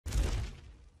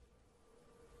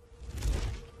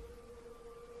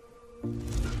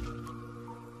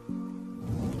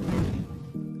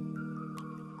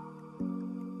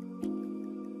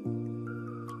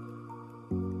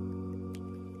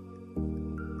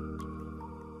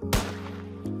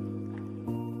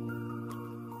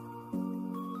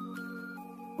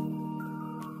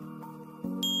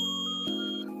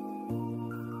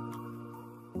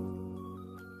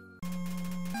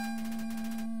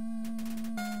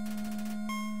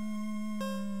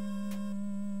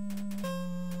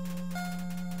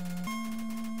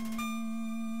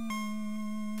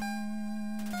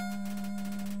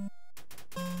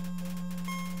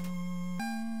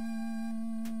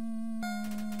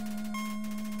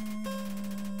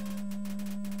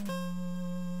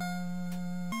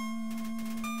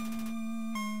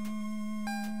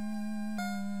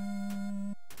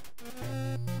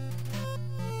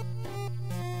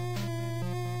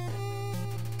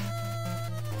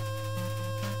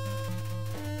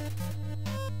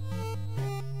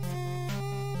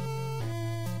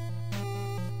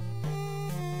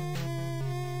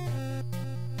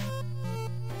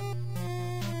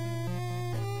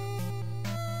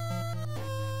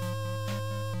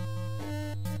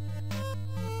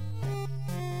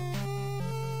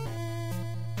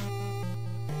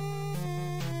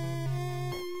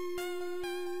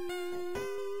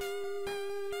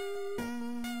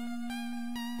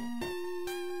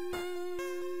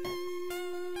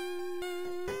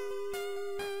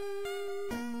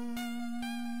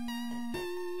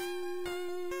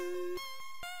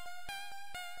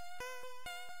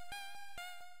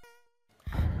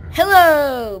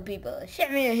Hello people,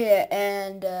 Shamir here,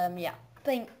 and yeah,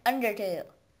 playing Undertale.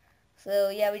 So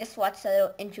yeah, we just watched a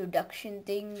little introduction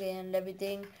thing and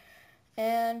everything,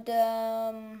 and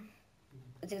as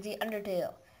you can see,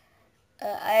 Undertale.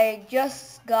 I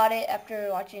just got it after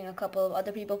watching a couple of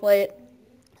other people play it.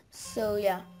 So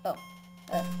yeah, no,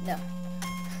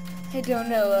 I don't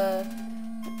know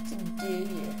what to do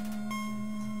here.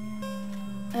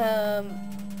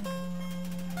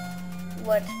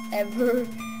 Whatever.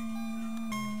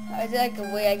 Is there like a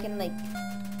way I can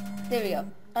there we go,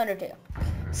 Undertale.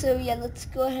 So yeah, let's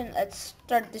go ahead and let's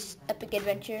start this epic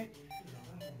adventure.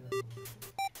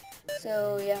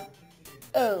 So yeah.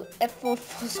 Oh, F4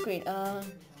 full screen. I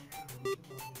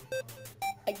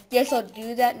guess I'll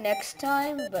do that next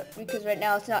time, but because right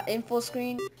now it's not in full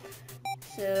screen.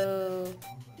 So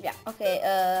yeah, okay,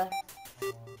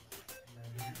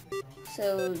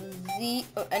 so Z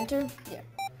or enter? Yeah.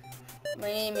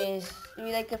 My name is, do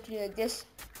we have to do like this?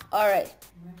 Alright.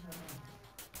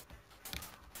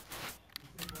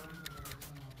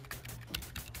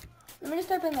 Let me just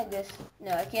type in like this.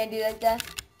 No, I can't do like that.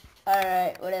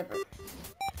 Alright, whatever.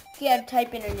 Can't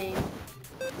type in her name.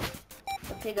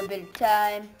 It'll take a bit of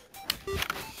time.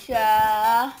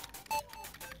 Sha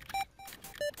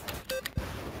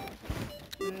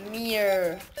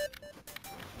Mir.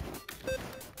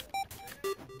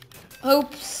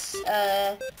 Hopes.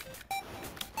 Alright,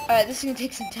 this is gonna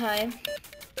take some time.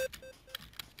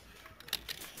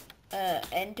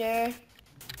 Enter.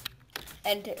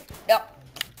 Enter. No.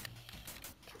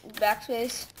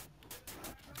 Backspace.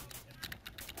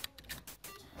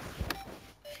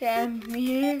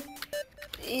 Shamir.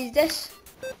 Is this?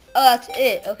 Oh, that's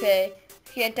it. Okay.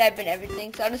 Can't type in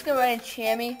everything, so I'm just gonna write in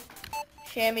Shammy.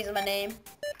 Shammy's my name.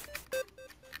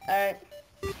 Alright.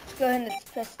 Let's go ahead and let's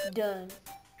press done.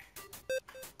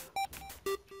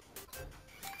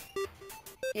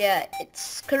 Yeah,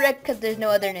 it's correct because there's no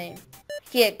other name.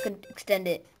 Can't extend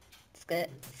it. It's good.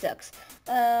 It sucks.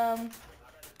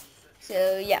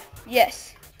 So yeah,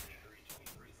 yes.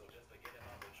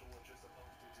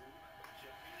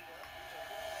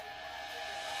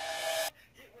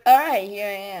 Alright, here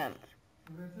I am.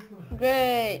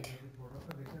 Great.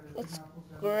 That's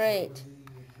great.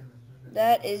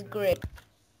 That is great.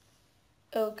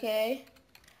 Okay.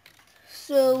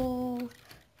 So,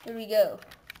 here we go.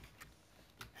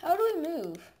 How do we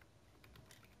move?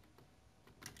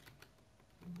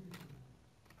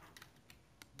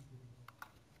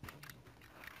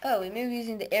 Oh, we move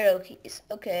using the arrow keys.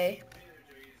 Okay.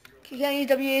 You can't use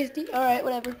WASD? Alright,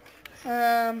 whatever.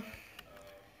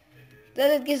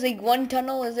 That gives like one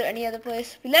tunnel. Is there any other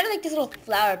place? We landed like this little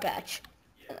flower patch.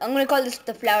 I'm gonna call this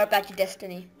the Flower Patch of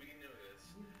Destiny.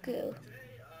 Go.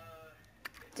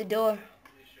 The door.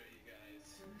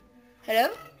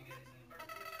 Hello?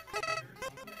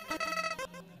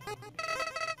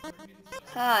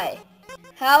 Hi.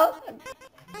 How?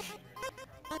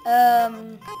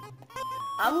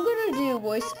 I'm gonna do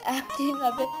voice acting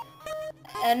a bit.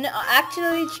 And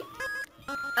actually,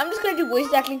 I'm just gonna do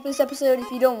voice acting for this episode. If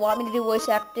you don't want me to do voice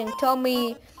acting, tell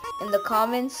me in the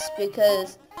comments,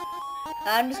 because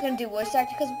I'm just gonna do voice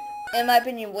acting because, in my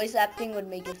opinion, voice acting would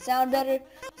make it sound better.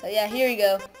 So yeah, here we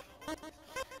go.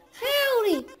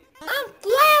 Howdy, I'm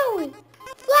Flowey.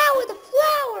 Flower the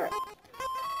flower.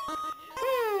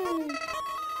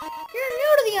 You're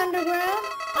new to the underground,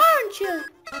 aren't you?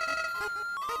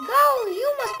 Golly, you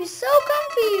must be so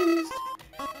confused.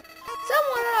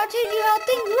 Someone ought to teach you how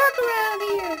things work around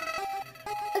here.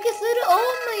 I guess little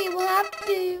old me will have to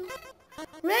do.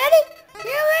 Ready?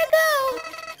 Here we go.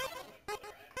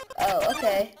 Oh,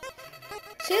 okay.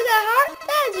 See that heart?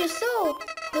 That is your soul.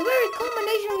 The very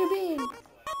culmination of your being.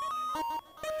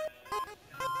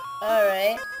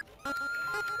 Alright.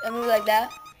 I move like that.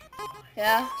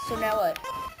 Yeah, so now what?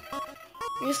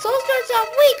 Your soul starts off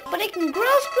weak, but it can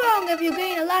grow strong if you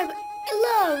gain a lot of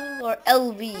love, or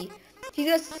LV. You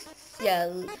just, yeah,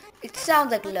 it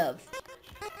sounds like love.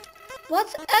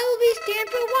 What's LV stand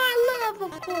for? Why, love,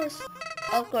 of course.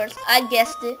 Of course, I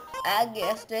guessed it. I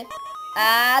guessed it.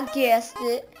 I guessed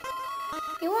it.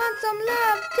 You want some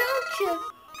love, don't you?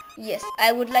 Yes,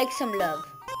 I would like some love.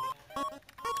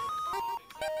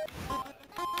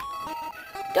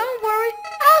 Don't worry,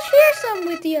 I'll share some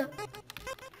with you.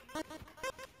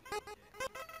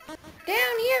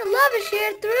 Down here, love is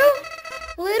shared through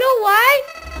little white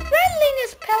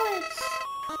friendliness pellets.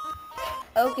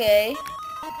 Okay.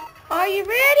 Are you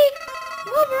ready?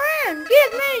 Move around. Get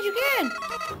as many as you can.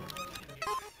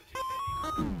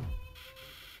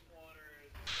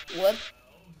 What?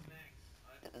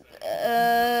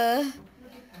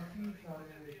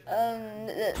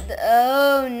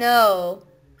 Oh no.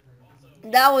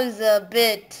 That was a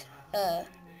bit, that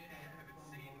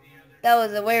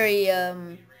was a very,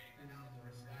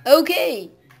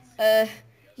 okay.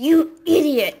 You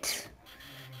idiot.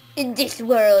 In this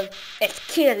world, it's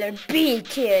kill or be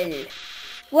killed.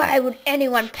 Why would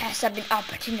anyone pass up an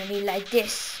opportunity like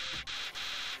this?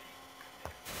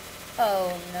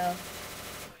 Oh no.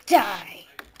 Die.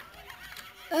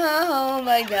 Oh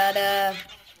my god, that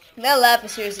laugh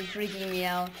is seriously freaking me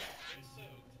out.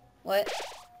 What?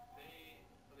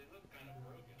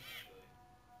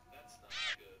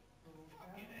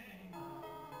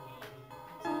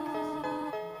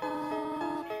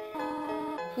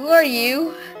 Who are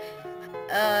you?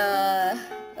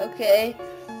 Okay.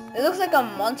 It looks like a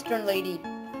monster lady.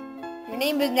 Your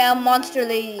name is now Monster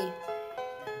Lady.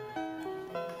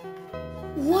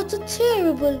 What a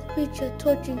terrible creature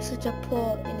torturing such a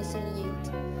poor, innocent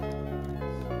youth.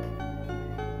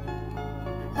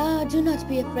 Ah, do not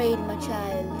be afraid, my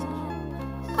child.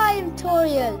 I am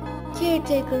Toriel,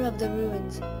 caretaker of the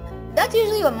ruins. That's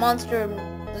usually what monster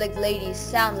like ladies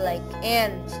sound like,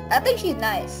 and I think she's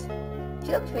nice.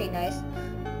 She looks pretty nice.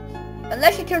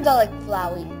 Unless she turns out like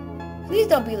Flowey. Please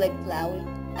don't be like Flowey.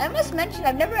 I must mention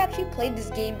I've never actually played this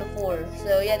game before,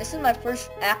 so yeah, this is my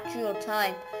first actual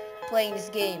time playing this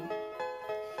game.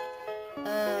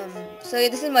 So yeah,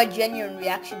 this is my genuine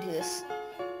reaction to this.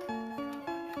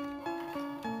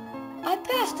 I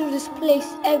pass through this place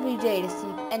every day to see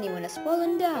if anyone has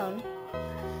fallen down.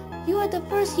 You are the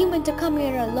first human to come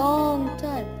here in a long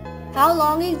time. How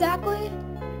long exactly?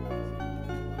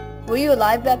 Were you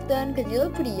alive back then? Because you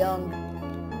look pretty young.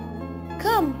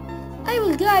 Come, I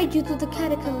will guide you to the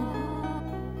catacombs.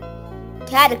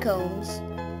 Catacombs?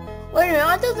 Wait a minute,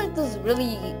 aren't those like those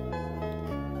really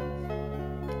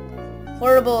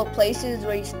horrible places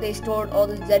where they stored all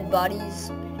the dead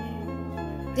bodies?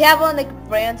 They have one like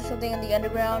France or something in the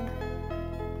underground.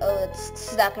 Oh, this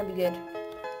is not gonna be good.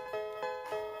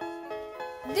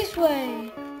 This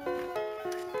way.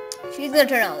 She's gonna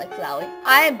turn out like Flowey.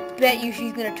 I bet you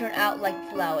she's gonna turn out like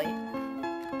Flowey.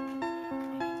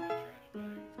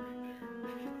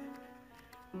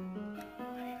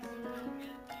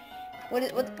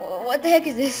 What the heck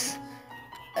is this?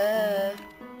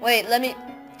 Wait, let me.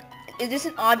 Is this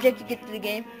an object to get to the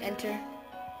game? Enter.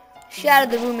 Shadow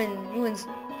the ruins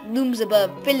looms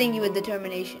above, filling you with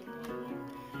determination.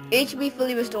 HP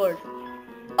fully restored.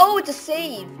 Oh, it's a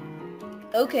save.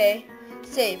 Okay,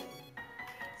 save.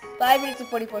 5 minutes and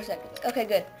 44 seconds. Okay,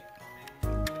 good.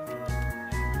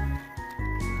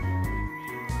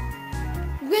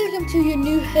 Welcome to your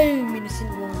new home, innocent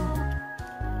one.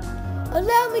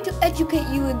 Allow me to educate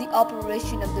you in the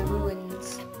operation of the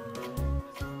ruins.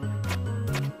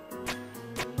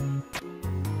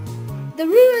 The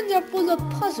ruins are full of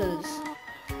puzzles,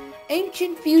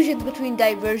 ancient fusions between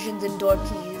diversions and door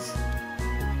keys.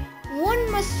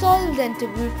 One must solve them to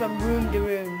move from room to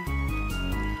room.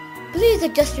 Please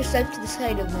adjust yourself to the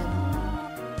side of them.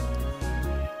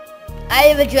 I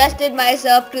have adjusted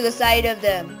myself to the side of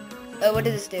them. Oh, what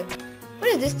does this do?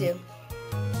 What does this do?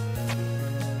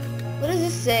 What does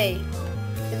this say?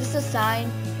 Is this a sign?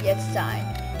 Yeah, it's a sign.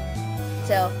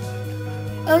 So,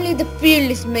 only the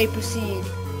fearless may proceed.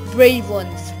 Brave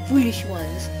ones, foolish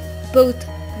ones, both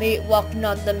may walk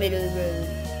not the middle road.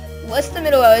 What's the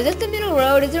middle road? Is this the middle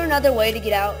road? Is there another way to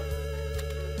get out?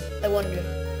 I wonder.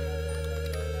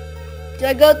 Do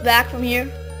I go back from here?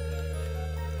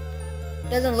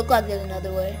 Doesn't look like there's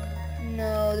another way.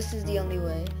 No, this is the only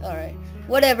way. Alright.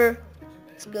 Whatever.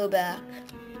 Let's go back.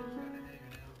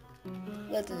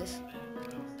 Let's do this.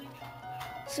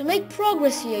 To make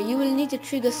progress here, you will need to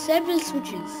trigger several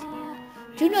switches.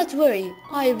 Do not worry,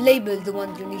 I have labeled the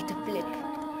ones you need to flip.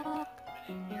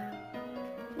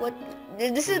 What?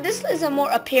 This is a more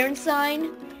apparent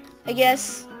sign, I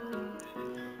guess.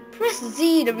 Press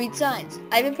Z to read signs.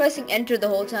 I've been pressing enter the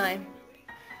whole time.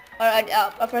 Alright,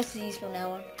 I'll press Z's from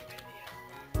now on.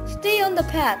 Stay on the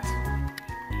path.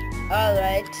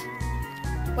 Alright.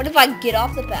 What if I get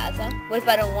off the path, huh? What if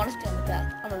I don't want to stay on the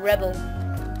path? I'm a rebel.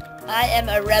 I am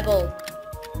a rebel.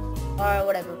 Or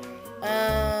whatever.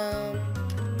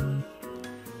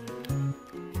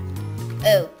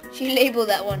 Oh, she labeled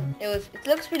that one. It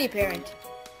looks pretty apparent.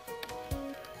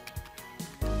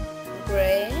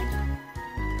 Great.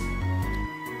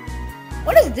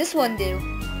 What does this one do?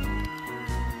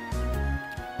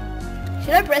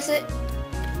 Should I press it?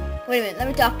 Wait a minute, let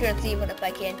me talk to her and see if I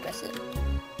can press it.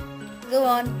 Go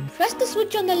on. Press the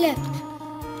switch on the left.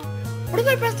 What if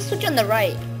I press the switch on the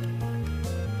right?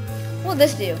 What will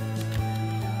this do?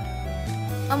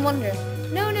 I'm wondering.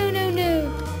 No.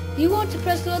 You want to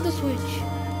press the other switch.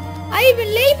 I even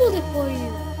labeled it for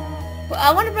you. Well,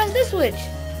 I want to press this switch.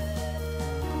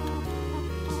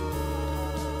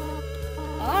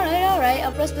 Alright,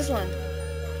 I'll press this one.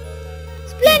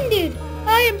 Splendid!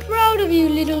 I am proud of you,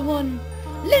 little one.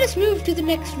 Let us move to the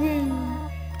next room.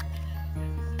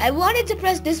 I wanted to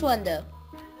press this one though.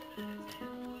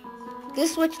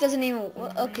 This switch doesn't even...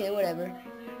 Okay, whatever.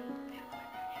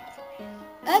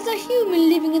 As a human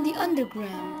living in the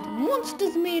underground,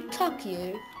 monsters may attack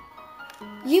you.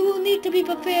 You will need to be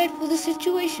prepared for the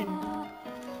situation.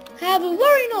 However,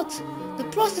 worry not. The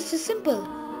process is simple.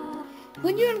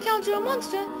 When you encounter a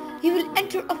monster, you will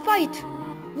enter a fight.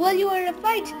 While you are in a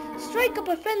fight, strike up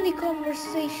a friendly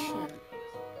conversation.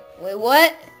 Wait,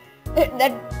 what?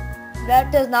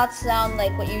 That does not sound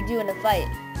like what you do in a fight.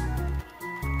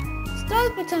 Stall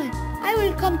for time. I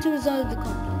will come to resolve the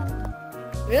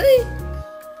conflict. Really?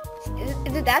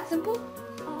 Is it that simple?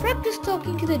 Practice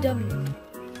talking to the dummy.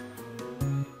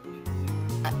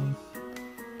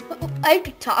 I have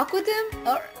to talk with him?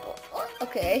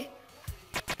 Okay.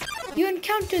 You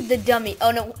encountered the dummy.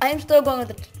 Oh no, I am still going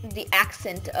with the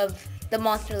accent of the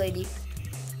monster lady.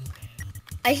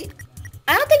 I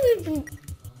don't think we've been...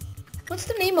 What's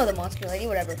the name of the monster lady?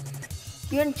 Whatever.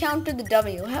 You encountered the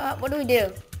dummy. What do we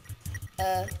do?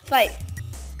 Fight.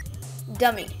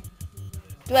 Dummy.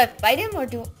 Do I fight him or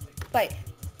do... Fight.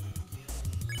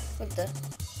 What the...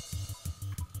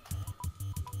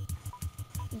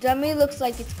 Dummy looks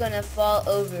like it's gonna fall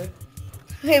over.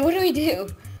 Wait, what do we do?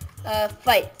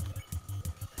 Fight.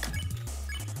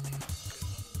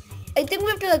 I think we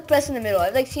have to like press in the middle.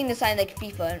 I've like seen the sign like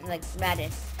FIFA and like Madden.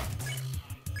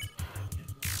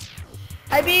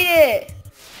 I beat it!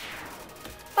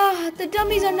 Ah, the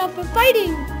dummies are not for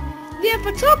fighting. They are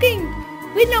for talking.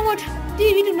 We do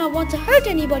not want to hurt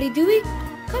anybody, do we?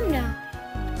 Come now.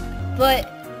 But,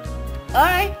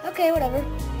 alright, okay, whatever.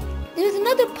 There's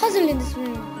another puzzle in this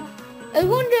room. I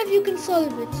wonder if you can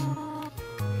solve it.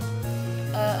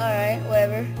 Alright,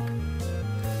 whatever.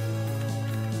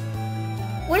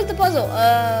 What is the puzzle?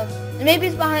 Maybe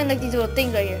it's behind like these little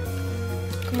things right here.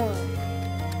 Come on.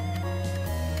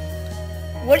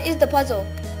 What is the puzzle?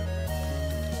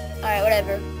 Alright,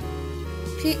 whatever.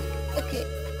 Okay.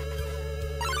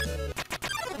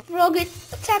 Froggit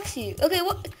attacks you. Okay,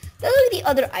 what? Let's look at the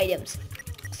other items.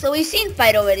 So we've seen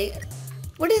fight already.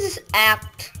 What is this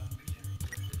act?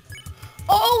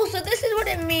 Oh, so this is what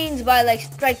it means by like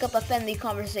strike up a friendly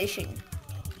conversation.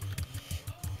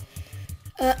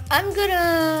 I'm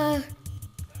gonna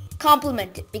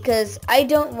compliment it because I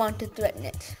don't want to threaten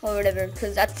it or whatever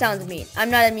because that sounds mean. I'm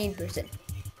not a mean person.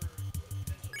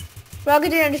 Froggy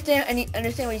didn't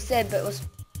understand what he said, but was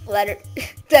flattered.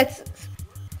 That's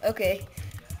okay.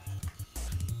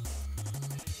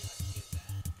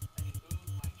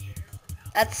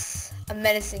 That's a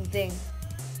menacing thing.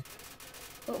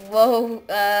 Whoa,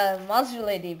 monster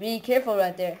lady, be careful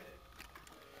right there.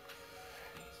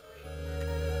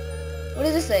 What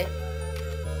does this say?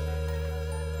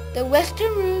 The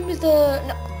western room is the...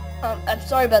 No, I'm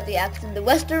sorry about the accent. The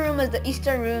western room is the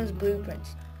eastern room's blueprint.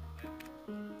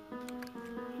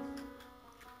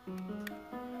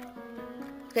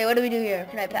 Okay, what do we do here?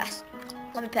 Can I pass?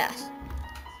 Let me pass.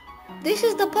 This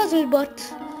is the puzzle, but...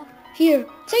 Here,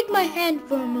 take my hand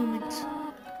for a moment.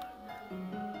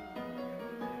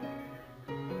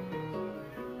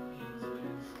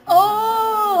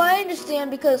 Oh, I understand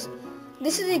because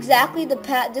this is exactly the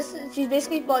path. She's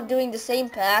basically doing the same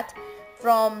path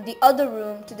from the other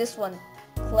room to this one.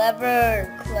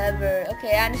 Clever, clever.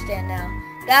 Okay, I understand now.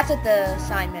 That's what the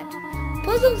sign meant.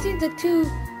 Puzzle seems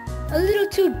a little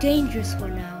too dangerous for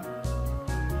now.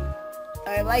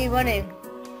 Alright, why are you running?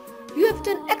 You have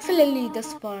done excellently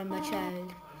thus far, my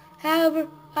child. However,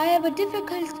 I have a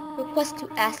difficult request to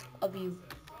ask of you.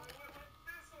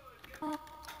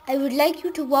 I would like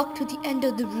you to walk to the end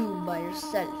of the room by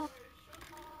yourself.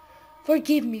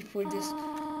 Forgive me for this.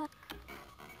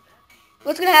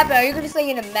 What's gonna happen? Are you gonna say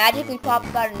you're gonna magically pop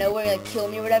up out of nowhere and like kill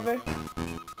me or whatever?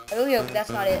 I really hope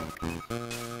that's not it.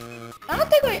 I don't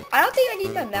think I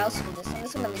need my mouse for this. I'm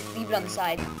just gonna leave it on the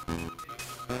side.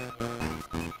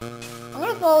 I'm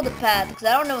gonna follow the path because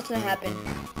I don't know what's gonna happen.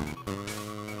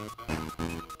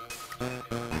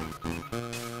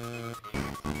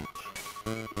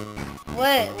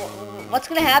 What's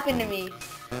gonna happen to me?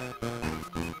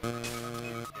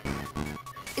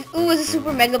 Is a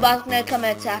super mega boss gonna come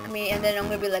and attack me and then I'm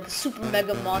gonna be like a super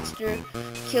mega monster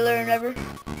killer and whatever?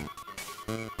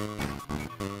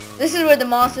 This is where the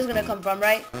monster's gonna come from,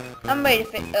 right? I'm ready to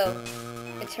fit. Oh,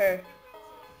 it's her.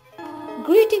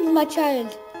 Greetings, my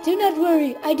child. Do not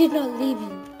worry, I did not leave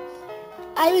you.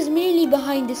 I was merely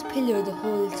behind this pillar the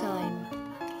whole time.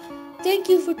 Thank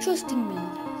you for trusting me.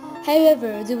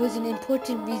 However, there was an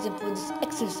important reason for this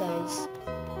exercise.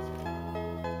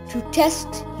 To test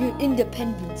your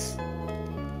independence.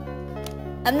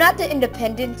 I'm not the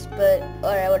independence, but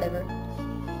alright, whatever.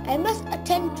 I must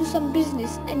attend to some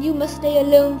business and you must stay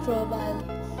alone for a while.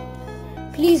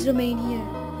 Please remain here.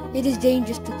 It is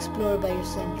dangerous to explore by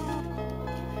yourself.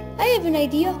 I have an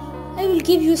idea. I will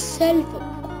give you a cell phone.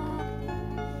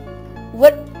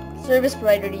 What service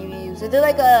provider do you use? Is it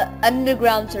like a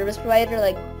underground service provider,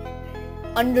 like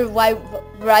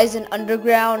Verizon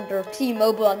Underground or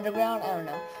T-Mobile Underground? I don't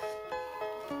know.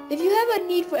 If you have a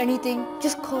need for anything,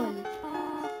 just call.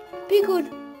 Be good,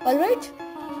 alright?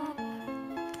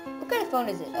 What kind of phone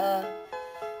is it?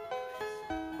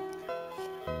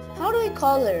 How do I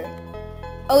call her?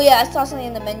 Oh yeah, I saw something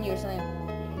in the menu or something.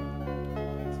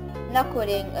 Not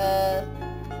quitting.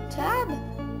 Tab?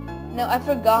 No, I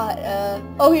forgot.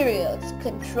 Oh, here we go. It's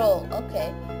control.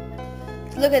 Okay.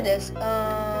 Let's look at this.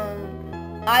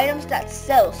 Items that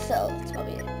sell. That's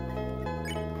probably it.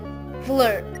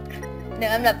 Flirt. No,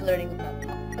 I'm not flirting with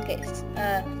mom. Okay.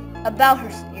 About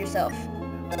yourself.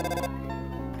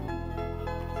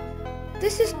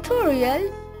 This is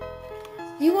Toriel.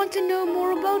 You want to know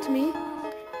more about me?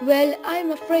 Well,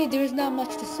 I'm afraid there is not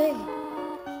much to say.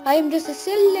 I am just a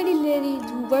silly lady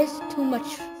who wears too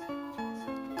much.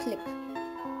 Click.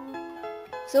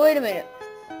 So wait a minute.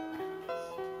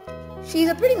 She's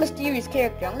a pretty mysterious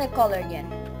character. I'm gonna call her again.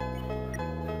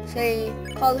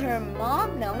 Call her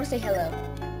mom? No, I'm gonna say hello.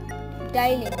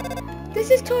 Dialing. This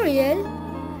is Toriel.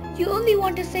 You only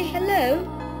want to say hello?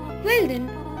 Well then,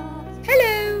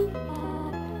 hello.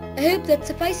 I hope that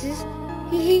suffices.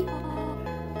 Hee.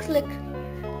 Click.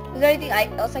 Is there anything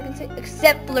else I can say?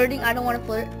 Except flirting. I don't want to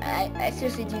flirt. I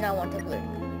seriously do not want to flirt.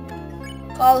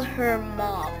 Call her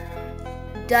mom.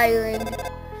 Dialing.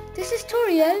 This is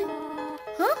Toriel.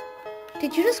 Huh?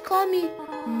 Did you just call me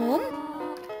mom?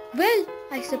 Well,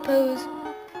 I suppose.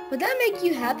 Would that make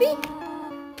you happy?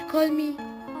 To call me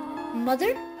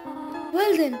mother?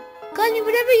 Well then, call me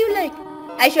whatever you like.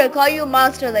 I shall call you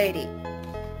Monster Lady.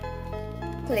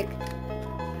 Click.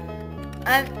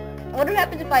 What would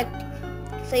happen if I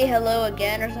say hello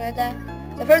again or something like that?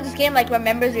 I've heard this game like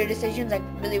remembers your decisions like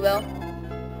really well.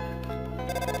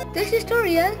 This is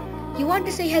Toriel. You want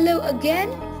to say hello again?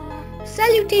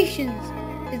 Salutations.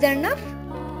 Is that enough?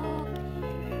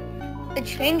 It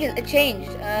changed.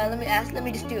 Let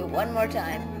me just do it one more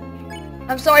time.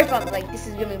 I'm sorry if I'm like this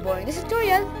is really boring. This is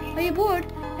Toriel. Are you bored?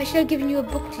 I should have given you a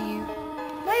book to you.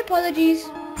 My apologies.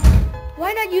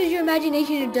 Why not use your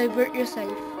imagination to divert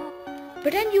yourself?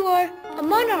 Pretend you are a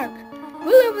monarch.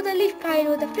 Rule over the leaf pile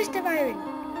with a fist of iron.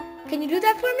 Can you do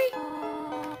that for me?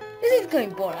 This is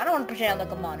becoming boring. I don't want to pretend I'm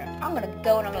like a monarch. I'm gonna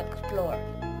go and I'm gonna explore.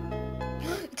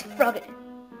 It's a froggit.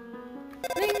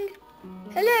 Ring.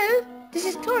 Hello, this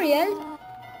is Toriel.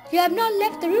 You have not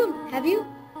left the room, have you?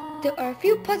 There are a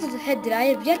few puzzles ahead that I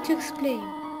have yet to explain.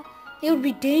 It would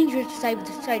be dangerous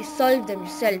to try to solve them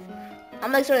yourself.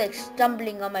 I'm like sort of like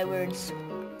stumbling on my words.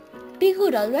 Be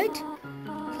good, alright?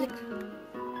 Click.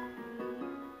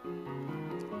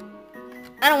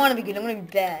 I don't want to be good. I'm going to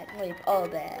be bad. I'm going to be all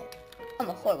bad. I'm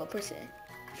a horrible person.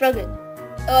 Froggit.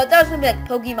 Oh, I thought it was going to be like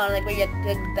Pokemon, like where you had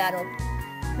to battle.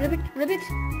 Ribbit?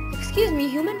 Excuse me,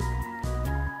 human?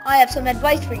 I have some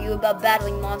advice for you about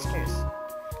battling monsters.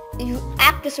 If you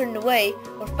act a certain way,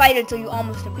 or fight until you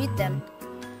almost defeat them,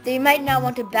 they might not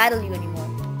want to battle you anymore.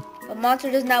 A monster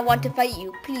does not want to fight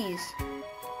you. Please,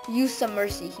 use some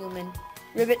mercy, human.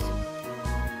 Ribbit.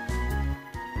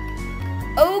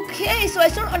 Okay, so I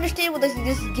sort of understand what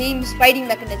this game's fighting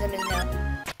mechanism is now.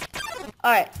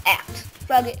 Alright, act.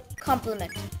 Froggit,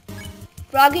 compliment.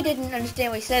 Froggit didn't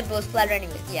understand what he said, but was flattered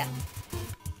anyways, yeah.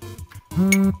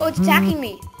 Oh, it's attacking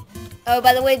me. Oh,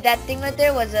 by the way, that thing right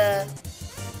there was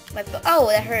my phone. Oh,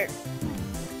 that hurt.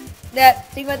 That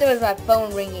thing right there was my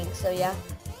phone ringing, so yeah.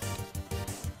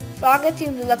 Froggit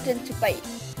seems reluctant to fight.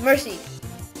 Mercy.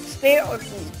 Spare or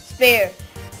flee? Spare.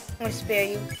 I'm gonna spare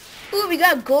you. Ooh, we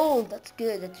got gold. That's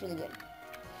good. That's really good.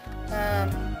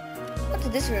 What's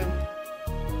in this room?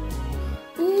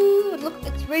 Ooh, look,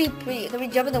 it's really pretty. Can we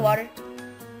jump in the water?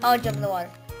 I'll jump in the water.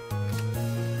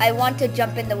 I want to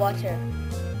jump in the water.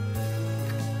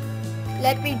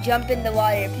 Let me jump in the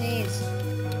water, please.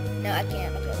 No, I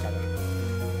can't. Okay,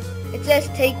 whatever. It says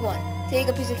take one. Take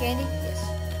a piece of candy? Yes.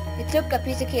 It took a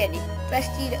piece of candy. Press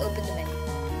T to open the menu.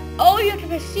 Oh, you have to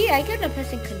press C. I kept on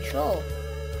pressing control.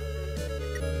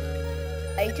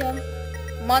 Item.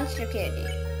 Monster candy.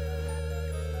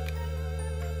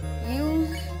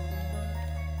 Use.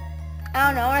 I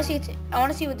don't know. I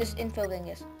want to see what this info thing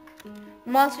is.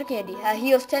 Monster candy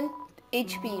heals 10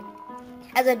 HP.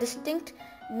 Has a distinct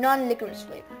non-licorice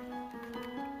flavor.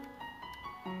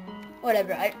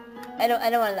 Whatever. I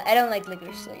don't like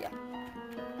licorice, so yeah.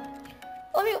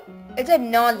 I mean, it's a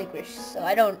non-licorice, so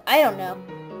I don't know.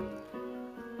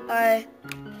 I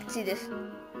see this.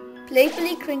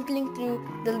 Playfully crinkling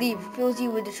through the leaf fills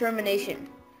you with determination.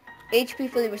 HP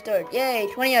fully restored. Yay,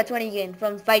 20 out of 20 again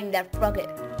from fighting that froggit.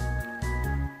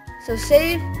 So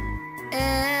save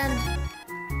and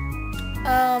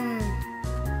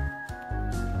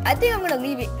I think I'm gonna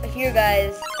leave it here,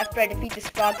 guys, after I defeat this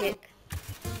froggit.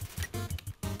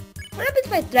 What happens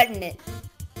if I threaten it?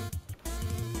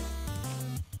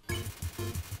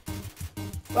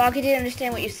 Froggit didn't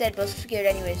understand what you said, but I was scared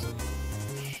anyways.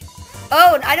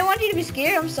 Oh, I don't want you to be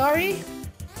scared, I'm sorry.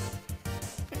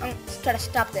 Let's try to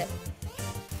stop that.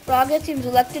 Froggit seems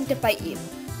reluctant to fight you.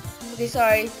 Okay,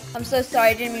 sorry. I'm so sorry,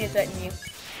 I didn't mean to threaten you.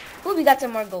 Ooh, we got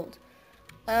some more gold.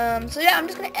 So yeah, I'm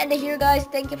just gonna end it here, guys.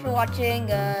 Thank you for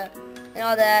watching, and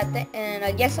all that. And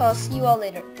I guess I'll see you all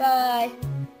later. Bye.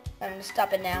 I'm gonna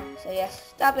stop it now. So yes,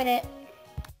 stopping it.